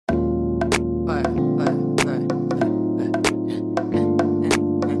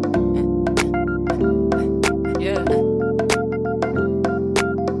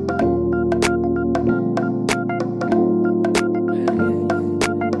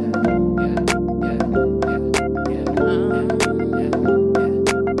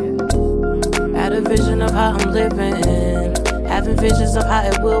visions of how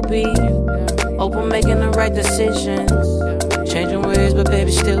it will be. Open making the right decisions. Changing ways, but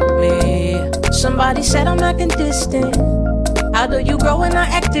baby, still me. Somebody said I'm acting distant. How do you grow and I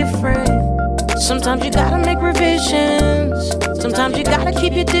act different? Sometimes you gotta make revisions. Sometimes you gotta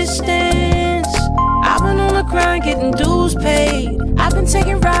keep your distance. I've been on the grind getting dues paid. I've been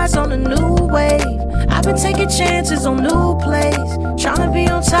taking rides on a new wave. I've been taking chances on new plays. Tryna be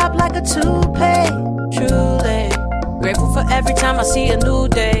on top like a toupee. Truly grateful for every time I see a new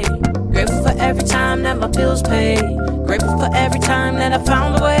day. Grateful for every time that my bills pay. Grateful for every time that I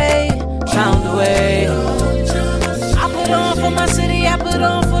found a way. Found a way. I put on for my city, I put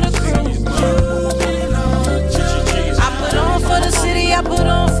on for the crew. I put on for the city, I put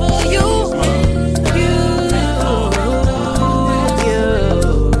on for you.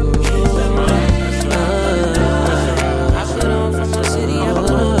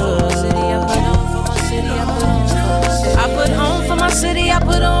 City, I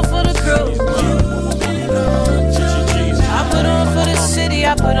put on for the crew. I put on for the city,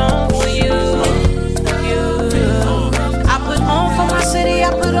 I put on for you. I put on for my city, I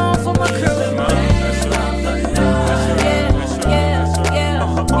put on for my crew.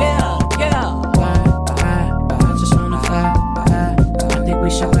 I just wanna fly. I think we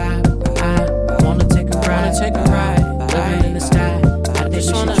should ride. I wanna take a ride.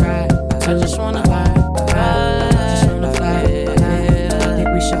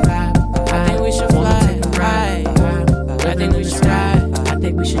 Living in the sky. I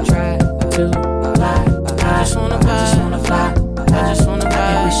think we should try. I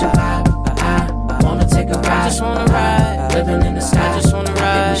just wanna fly. Living in the sky, I just wanna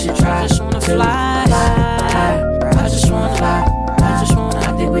ride. I just wanna fly. I just wanna fly. I just wanna. I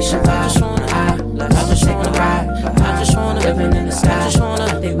think we should fly. I just wanna. I just wanna ride. I just wanna. Living in the sky, I just wanna. I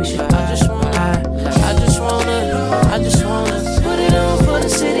think we should. I just wanna. I just wanna. I just wanna. Put it on for the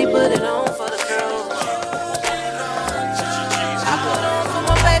city. Put it on for the girl. I put on for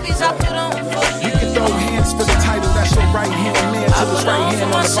my babies. I put on for you. You can throw hands for the title. That's your right hand man to the right hand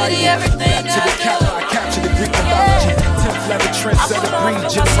on the city, right. Everything to the cap, I capture the Greek mythology. Leather trendsetter, breed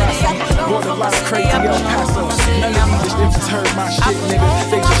generosity. Borderline crazy El Paso. None of these bitches heard my shit, nigga.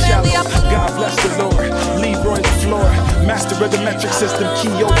 They just shallow. God bless the Lord. Leroy the floor. Master of the metric system.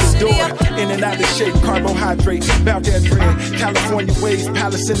 Key open door. In and out of shape. Carbohydrates. Baghdad bread. California ways.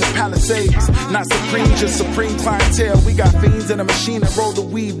 Palace in the Palisades. Not supreme, just supreme clientele. We got fiends in a machine that roll the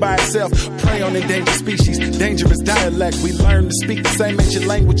weed by itself. Prey on endangered species. Dangerous dialect. We learn to speak the same ancient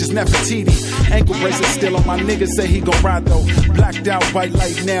language as Nefertiti. Ankle bracelet still on my nigga. Say he gon' ride though. Blacked out white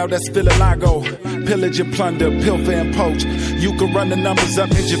light now, that's Villalago. Pillage and plunder, pilfer and poach. You can run the numbers up,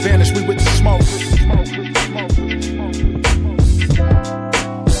 ninja vanish, we with the smoke.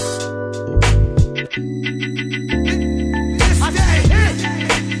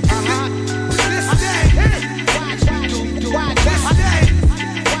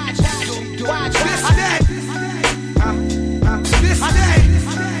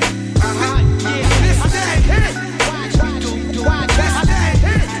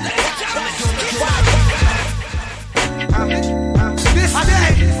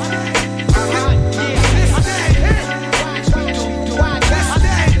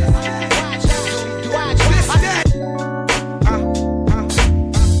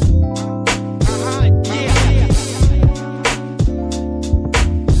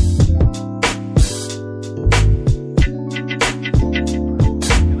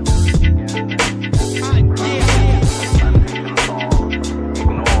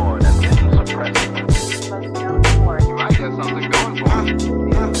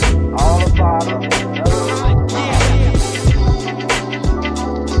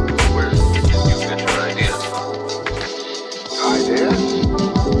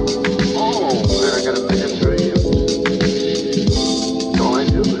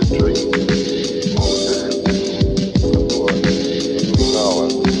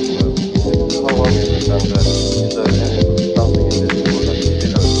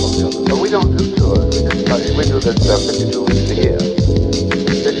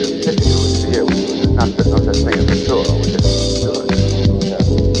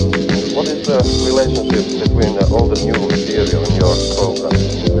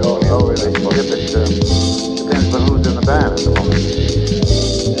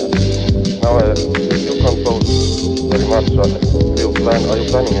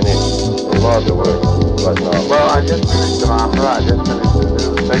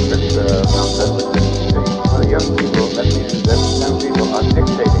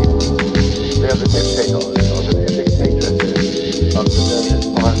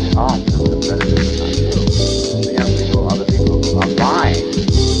 The young people are the people who are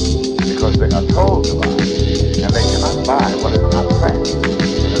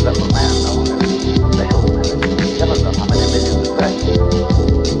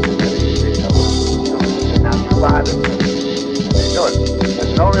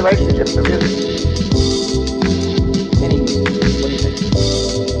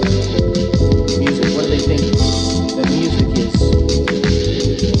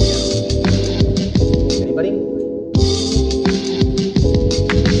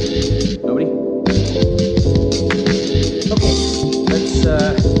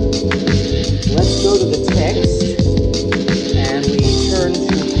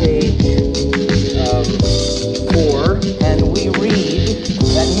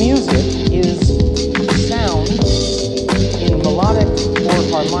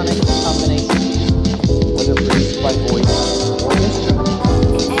harmonic combination, whether produced by voice or instrument.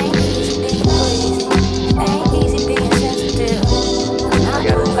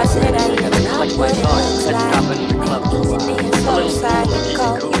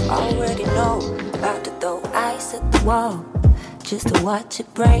 Already know about to throw ice at the wall just to watch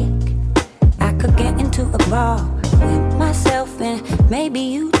it break. I could get into a bar with myself and maybe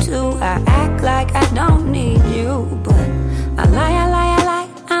you too. I act like I don't need you, but I lie,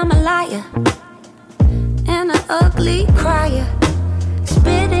 I'm a liar and an ugly crier,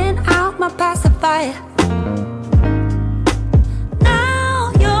 spitting out my pacifier.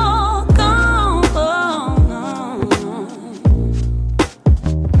 Now you're gone.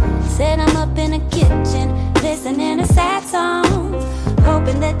 Said I'm up in the kitchen listening to sad songs,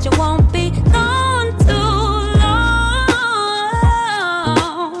 hoping that you won't be gone too long.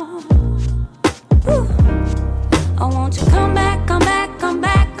 Whew. Oh, won't you come back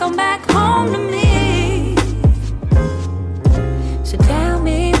home to me? So tell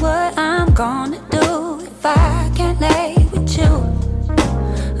me what I'm gonna do if I can't lay with you.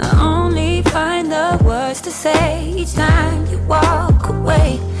 I only find the words to say each time you walk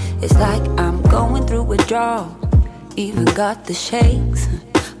away. It's like I'm going through withdrawal, even got the shakes,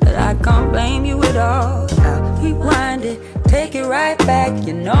 but I can't blame you at all. I'll rewind it, take it right back.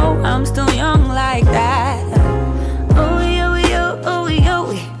 You know I'm still young like that. Oh,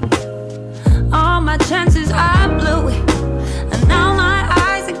 all my chances I blew it, and now my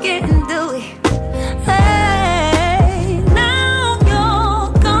eyes are getting dewy. Hey, now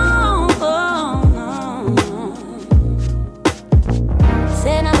you're gone.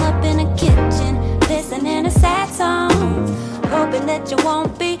 Said I'm up in the kitchen listening to sad songs, hoping that you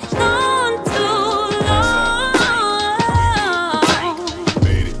won't be gone too long.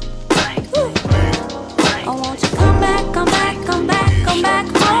 Oh, won't you come back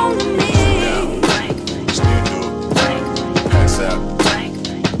home to me? Out,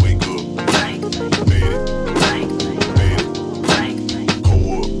 wake up, made it, made it,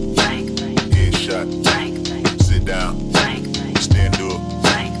 pull up, headshot, sit down, stand up,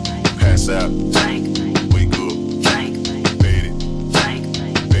 pass out,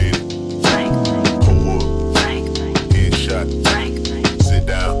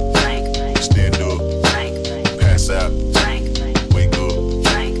 wake up,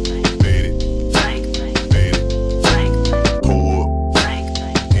 made it, pull up,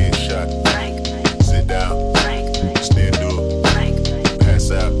 headshot, sit down, stand up,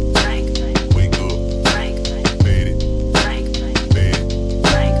 pass out, wake up, made it.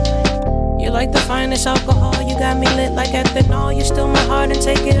 Like the finest alcohol, you got me lit like ethanol. You steal my heart and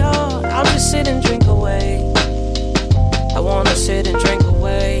take it all. I'll just sit and drink away. I wanna sit and drink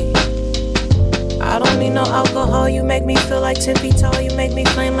away. I don't need no alcohol. You make me feel like 10 feet tall. You make me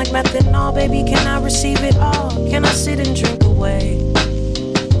flame like methanol. Baby, can I receive it all? Can I sit and drink away?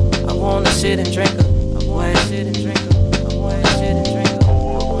 I wanna sit and drink away. I wanna sit and drink away. I wanna sit and drink away.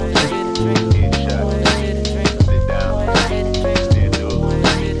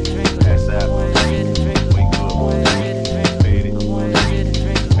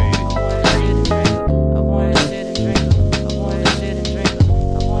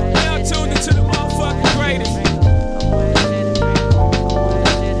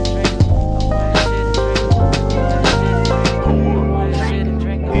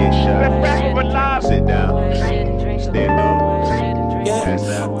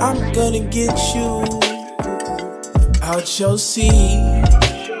 Gonna get you out your seat.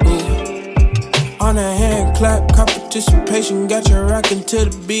 On a hand clap, participation got you rockin' to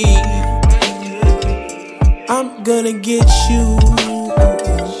the beat. I'm gonna get you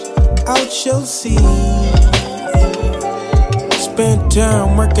out your seat. Spend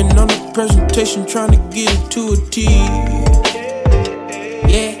time working on the presentation, trying to get it to a T.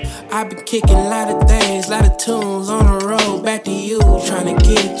 Yeah, I've been kicking a lot of things, lot of tunes on the road. Back to you, trying to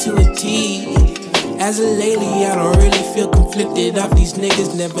get it to a T. As a lady, I don't really feel conflicted off these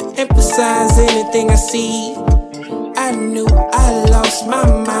niggas. Never emphasize anything I see. I knew I lost my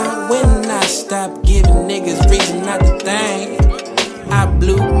mind when I stopped giving niggas reason not to think. I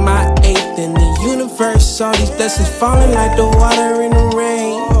blew my eighth in the universe. All these blessings falling like the water in the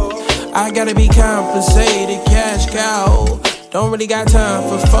rain. I gotta be compensated, cash cow. Don't really got time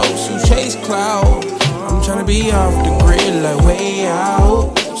for folks who chase clout. I'm tryna be off the grid like way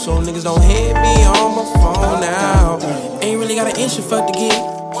out, so niggas don't hit me on my phone now. Ain't really got an inch of fuck to get,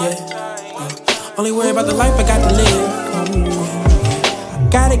 yeah. Only worry about the life I got to live. I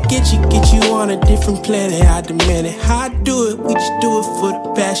gotta get you on a different planet. I demand it. How I do it, we just do it for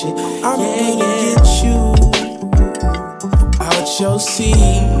the passion. I'm gonna get you out your seat.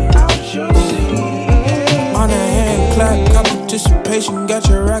 On a hand clap, participation got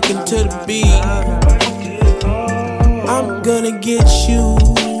you rockin' to the beat. I'm gonna get you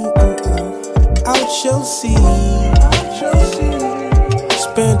out your seat.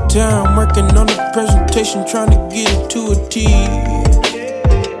 Spend time working on the presentation, trying to get it to a T.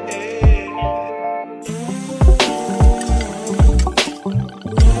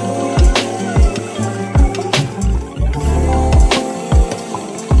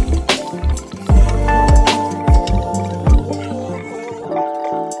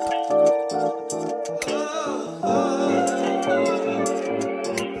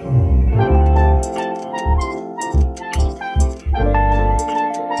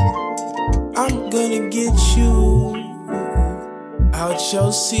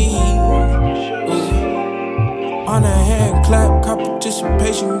 Your seat. On a hand clap,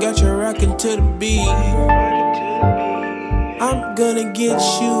 participation got you rockin' to the beat. I'm gonna get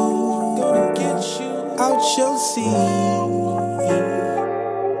you out your seat.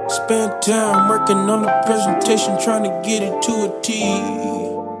 Spend time working on the presentation, trying to get it to a T.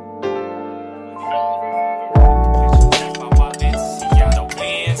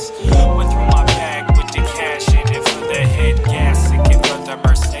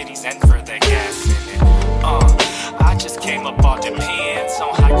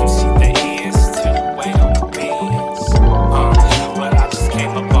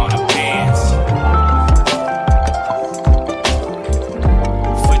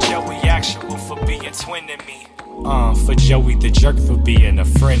 For Joey the jerk for being a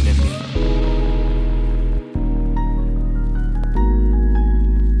friend to me.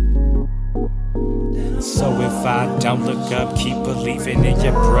 So if I don't look up, keep believing in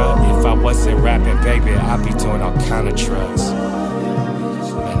your bruh. If I wasn't rapping, baby, I'd be doing all kind of drugs.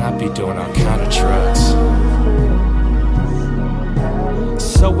 Man, I'd be doing all kind of drugs.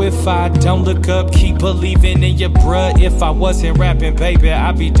 So if I don't look up, keep believing in your bruh. If I wasn't rapping, baby,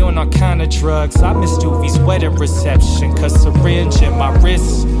 I'd be doing all kind of drugs. I missed Doobie's wedding reception, cause syringe in my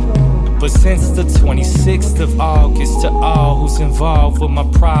wrist. But since the 26th of August, to all who's involved with my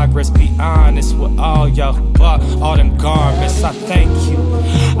progress, be honest with all y'all who bought all them garments. I thank you,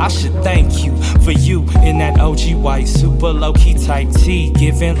 I should thank you for you in that OG white, super low-key type T,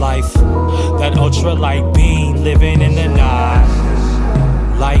 giving life. That ultra light beam, living in the night.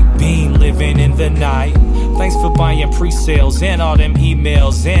 Light beam, living in the night. Thanks for buying pre-sales and all them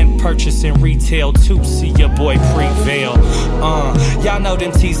emails and purchasing retail too. See your boy prevail. Y'all know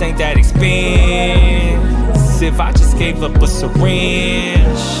them teas ain't that expensive. I just gave up a syringe.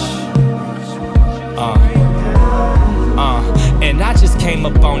 And I just came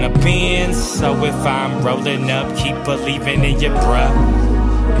up on a Benz. So if I'm rolling up, keep believing in your bruh.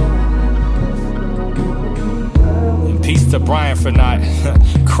 Peace to Brian for not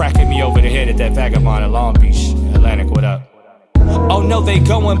cracking me over the head at that vagabond in Long Beach. Atlantic, what up? Oh no, they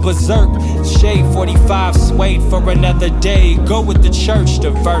going berserk. Shade 45 suede for another day. Go with the church, the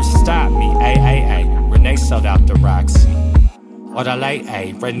verse stop me. Ay. Renee sold out the Roxy.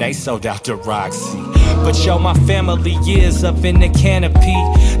 Orale, Renee sold out the Roxy. But yo, my family is up in the canopy.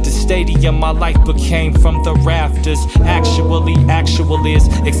 The stadium my life became from the rafters. Actually is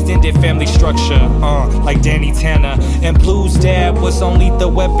extended family structure, like Danny Tanner. And Blues Dad was only the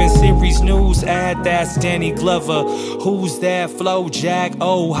Weapon Series news ad. That's Danny Glover. Who's that? Flo Jack,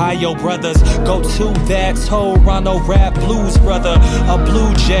 Ohio brothers. Go to that Toronto rap blues brother. A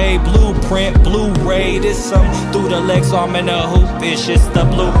Blue Jay, blueprint, Blu-ray. This some through the legs, arm in a hoop. It's just the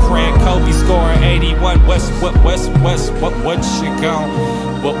blueprint. Kobe scoring 81. What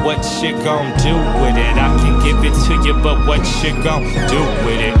you gon' do with it? I can give it to you, but what you gon' do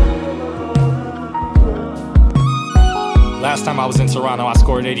with it? Last time I was in Toronto, I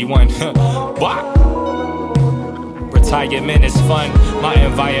scored 81. Retirement is fun. My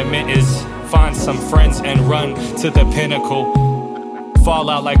environment is find some friends and run to the pinnacle. Fall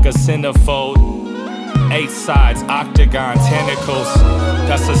out like a centerfold. 8 sides, octagon, tentacles.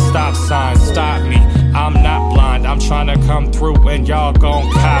 That's a stop sign, stop me. I'm not blind, I'm trying to come through and y'all gon'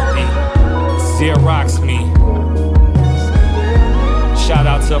 copy. Xerox me. Shout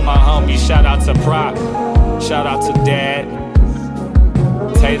out to my homie, shout out to Prop. Shout out to Dad.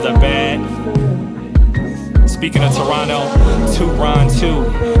 Taylor Bad. Speaking of Toronto, Turon 2.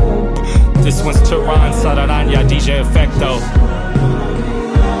 This one's Turon Sararanya, DJ Effecto.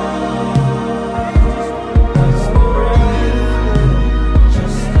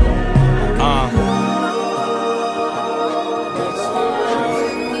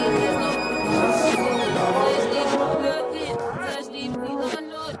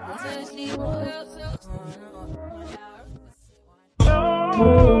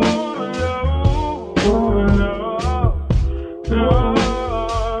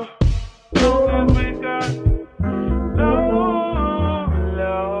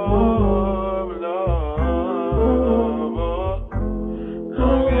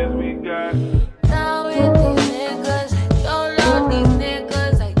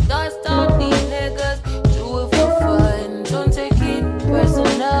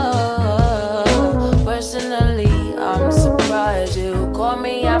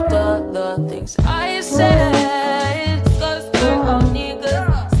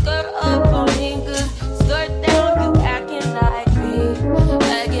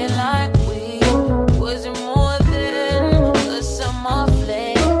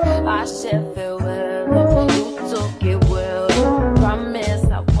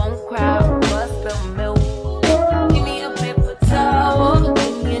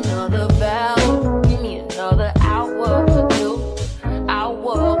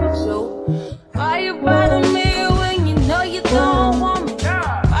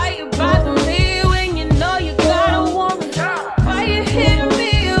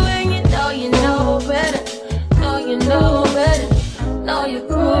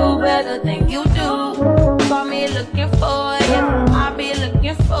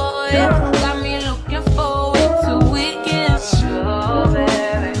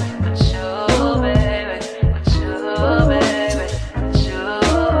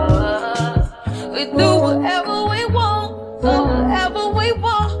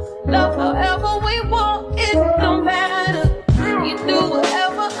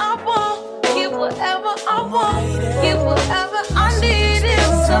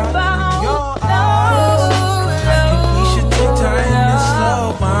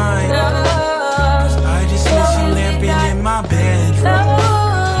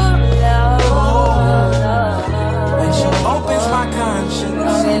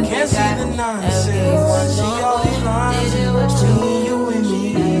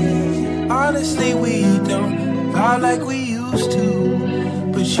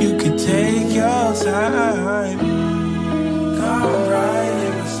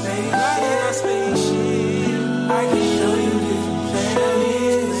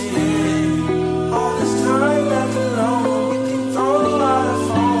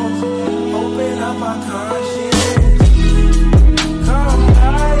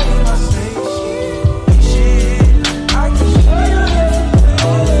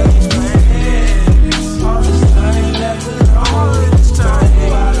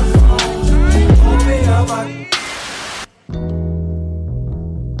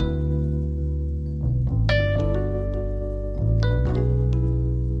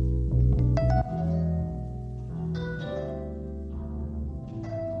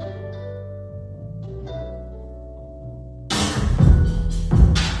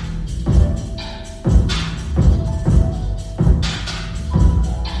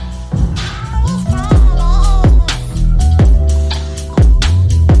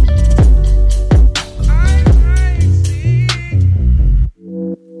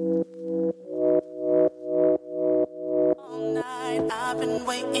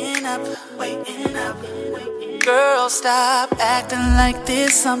 Stop acting like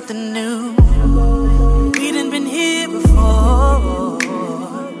this something new. We done been here before.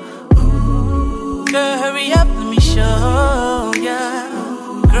 Girl, hurry up, let me show ya.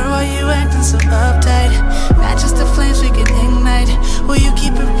 Girl, why you acting so uptight? Matches the flames we can ignite. Will you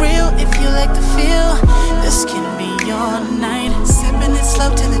keep it real if you like to feel? This can be your night. Sipping it slow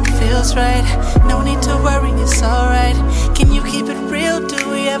till it feels right. No need to worry, it's alright. Can you keep it real? Do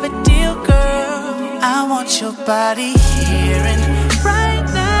we have a deal, girl? I want your body here and right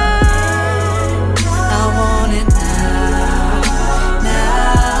now. I want it now,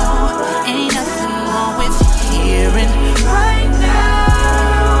 now. Ain't nothing wrong with here and right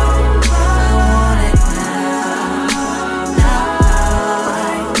now. I want it now, now,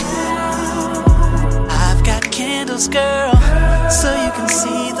 right now. I've got candles, girl, so you can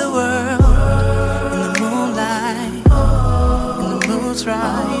see the world in the moonlight, and the mood's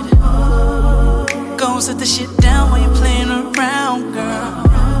right. Gon' set the shit down while you're playing around,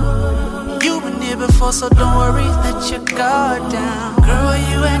 girl. You've been here before, so don't worry, let your guard down. Girl, why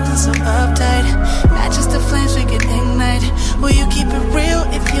you acting so uptight? Matches the flames we can ignite. Will you keep it real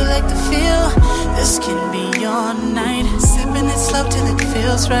if you like to feel? This can be your night. Sipping it slow till it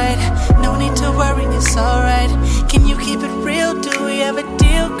feels right. No need to worry, it's alright. Can you keep it real? Do we have a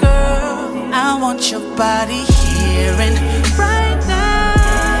deal, girl? I want your body here and right now.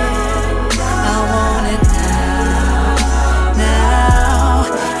 I want it now, now.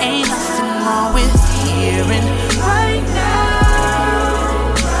 Ain't nothing wrong with here and right now.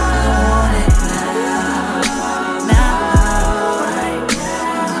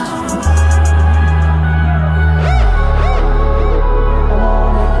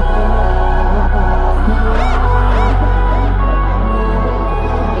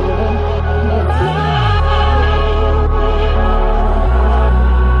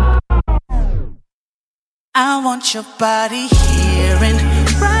 I want your body here and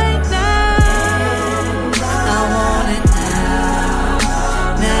right now. I want it now,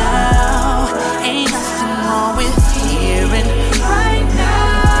 now. Ain't nothing wrong with here and right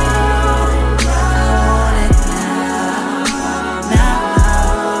now. I want it now, now,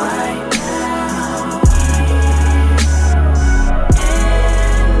 right now. And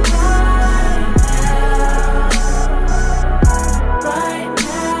right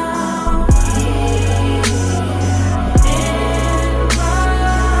now,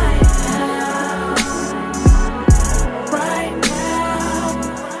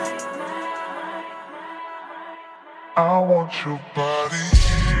 I want your body.